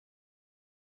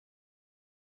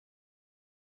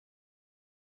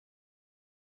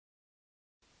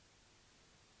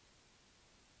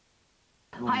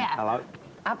Hiya. Hello.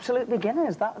 Absolute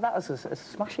Beginners. That was a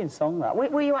smashing song, that.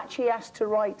 Were you actually asked to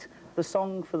write the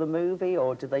song for the movie,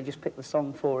 or did they just pick the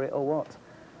song for it, or what?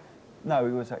 No,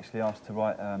 we was actually asked to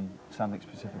write something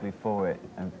specifically for it,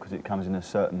 and because it comes in a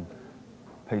certain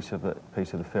piece of the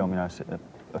film, you know,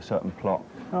 a certain plot.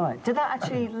 Right. Did that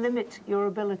actually limit your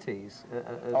abilities?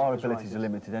 Our abilities are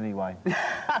limited anyway.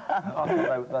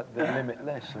 I thought they're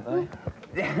limitless, aren't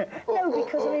they? No,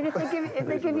 because I mean, if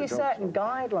they give you certain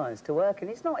guidelines to work,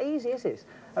 and it's not easy, is it?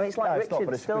 I mean, it's like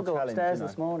Richard still go upstairs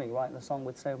this morning writing a song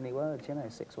with so many words, you know,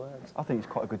 6 words. I think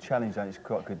it's quite a good challenge, and it's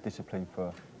quite a good discipline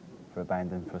for a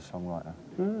band and for a songwriter.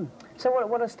 So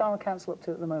what are Style Council up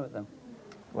to at the moment, then?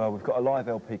 Well, we've got a live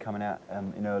LP coming out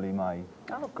in early May.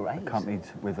 Oh, great. Accompanied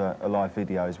with a live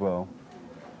video as well.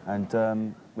 And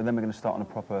then we're going to start on a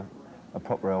proper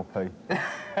LP.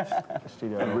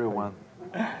 A real one.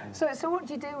 So what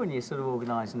do you do when you sort of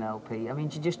organise an LP? I mean,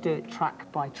 do you just do it track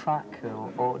by track,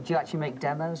 or do you actually make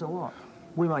demos, or what?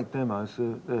 We make demos,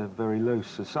 they're very loose.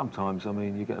 So sometimes, I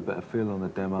mean, you get a better feel on the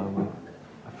demo.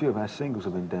 A few of our singles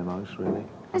have been demos, really.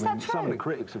 Is that true? Some of the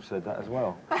critics have said that as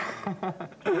well.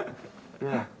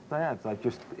 Yeah, they have. They've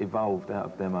just evolved out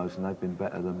of demos, and they've been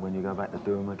better than when you go back to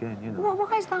do them again, you know. Well,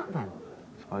 why is that, then?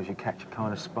 I suppose you catch a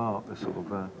kind of spark, the sort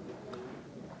of,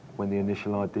 when the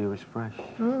initial idea is fresh.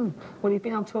 Well, you've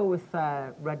been on tour with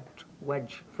Red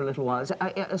Wedge for a little while. Is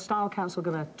a Style Council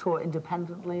going to tour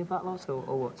independently of that lot, or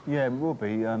what? Yeah, we will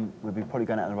be. We'll be probably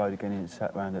going out on the road again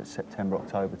around at September,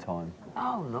 October time.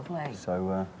 Oh, lovely.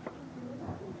 So,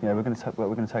 yeah, we're going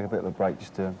to take a bit of a break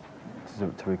just to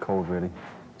record, really.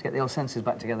 To get the old senses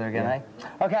back together again, eh?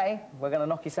 OK, we're going to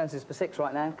knock your senses for 6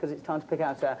 right now, because it's time to pick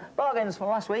out bargains from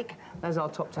last week. There's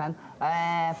our top 10.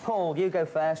 Paul, you go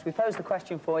first. We posed the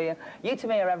question for you. You To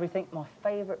Me Are Everything, my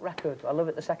favourite record. I love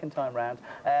it the second time round.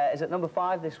 Is at number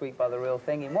 5 this week by The Real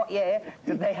Thing. In what year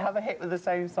did they have a hit with the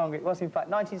same song? It was, in fact,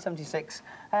 1976.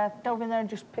 Delve in there and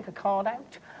just pick a card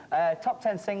out. Top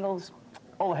 10 singles,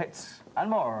 all the hits,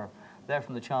 and more. They're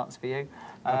from the charts for you.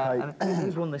 OK. And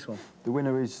who's won this one? The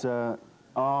winner is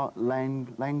R.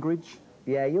 Langridge.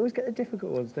 Yeah, you always get the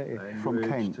difficult ones, don't you? From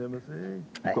Kent. Timothy.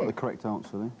 You've got the correct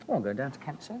answer there. Well, I'm going down to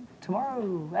Kent soon. Tomorrow,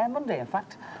 Monday, in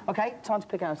fact. OK, time to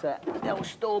pick out the old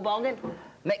store bargain.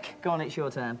 Mick, go on, it's your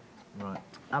turn. Right.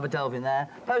 Have a delve in there.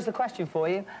 Pose the question for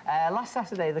you. Last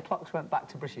Saturday, the clocks went back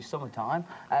to British summertime.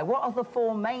 What are the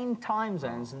 4 main time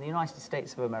zones in the United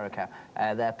States of America?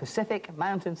 They're Pacific,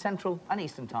 Mountain, Central, and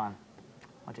Eastern time.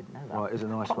 I didn't know that. Right, here's a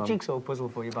nice Top one. jigsaw puzzle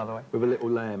for you, by the way. With a little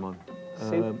lamb on.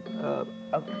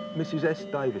 Mrs. S.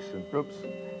 Davison. Oops.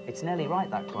 It's nearly right,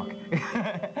 that clock.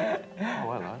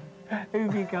 Oh, hello.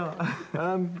 Who've you got? I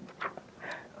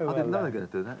didn't know they were going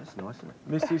to do that. That's nice, isn't it?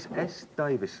 Mrs. S.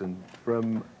 Davison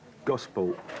from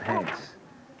Gosport, Hants.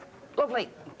 Lovely.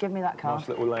 Give me that card. Nice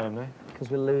little lamb there. Because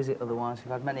we'll lose it otherwise.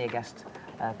 We've had many a guest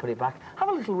put it back. Have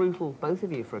a little rootle, both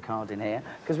of you, for a card in here,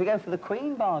 because we go for the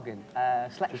Queen bargain.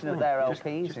 Selection of their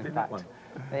LPs, in fact.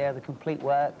 Yeah, the complete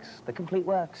works. The complete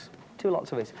works. 2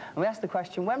 lots of it. And we asked the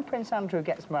question, when Prince Andrew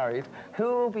gets married, who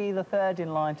will be the 3rd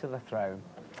in line to the throne?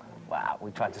 Wow,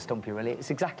 we tried to stump you, really. It's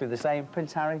exactly the same.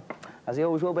 Prince Harry, as he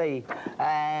always will be. Who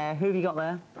have you got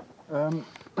there? Well,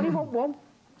 you want one,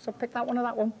 so pick that one or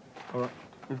that one. All right.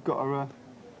 We've got a...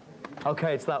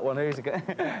 OK, it's that one. Who's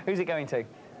it going to?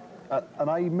 An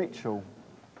A. Mitchell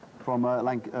from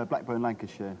Blackburn,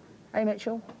 Lancashire. A.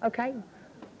 Mitchell, OK.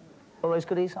 All those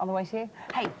goodies on the way to you.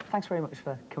 Hey, thanks very much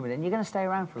for coming in. You're going to stay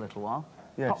around for a little while.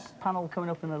 Yes. Top panel coming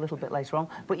up in a little bit later on.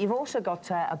 But you've also got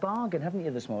a bargain, haven't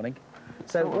you, this morning?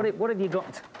 So what have you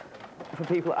got for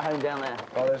people at home down there?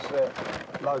 Oh,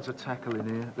 there's loads of tackle in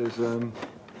here. There's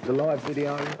the live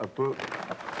video, a book.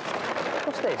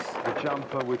 What's this? The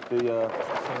jumper with the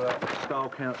Style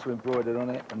Council embroidered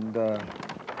on it, and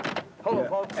Hold on,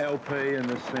 folks. LP and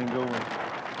the single.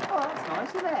 Oh, that's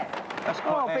nice, isn't it? That's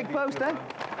quite big handy poster.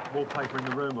 Wallpaper in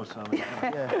the room or something.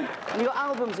 Yeah. And you got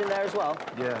albums in there as well?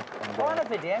 Yeah. And a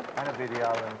video? And a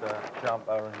video and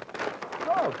jumper and...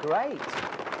 Oh, great.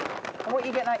 And what are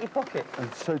you getting out your pocket?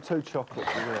 And so 2 chocolates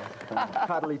as well.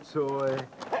 Paddly toy,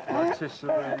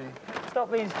 rotisserie...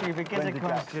 Stop being stupid, get a Wendy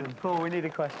question. Jackson. Paul, we need a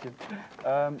question.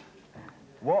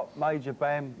 What major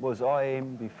band was I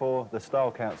in before the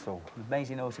Style Council?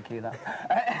 Amazing autocue, that.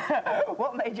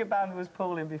 What major band was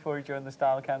Paul in before he joined the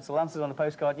Style Council? Answers on the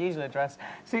postcard, usual address,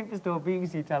 Superstore,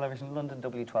 BBC Television, London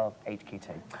W12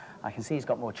 HQ2. I can see he's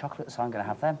got more chocolate, so I'm going to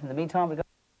have them. In the meantime, we've got...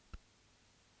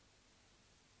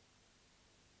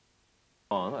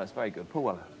 Oh, that's very good. Paul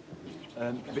Weller.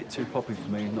 A bit too poppy for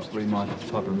me, not really my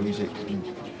type of music. And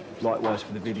likewise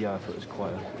for the video, I thought it was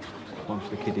quite one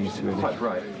for the kiddies, really. Quite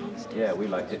bright. Yeah, we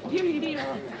liked it.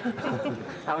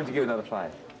 How would you give another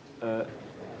 5?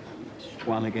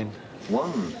 1 again.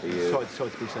 1 for you. Sorry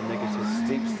to be so negative.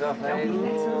 Deep stuff, eh?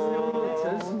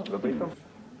 Letters.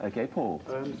 Okay, Paul.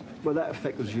 Well, that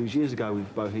effect was used years ago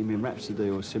with Bohemian Rhapsody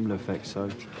or similar effects, so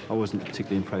I wasn't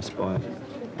particularly impressed by it.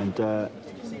 And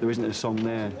there isn't a song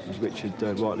there, as Richard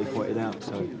rightly pointed out,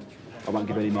 so I won't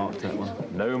give any mark to that one.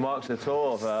 No marks at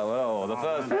all. Well, the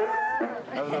first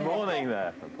of the morning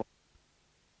there for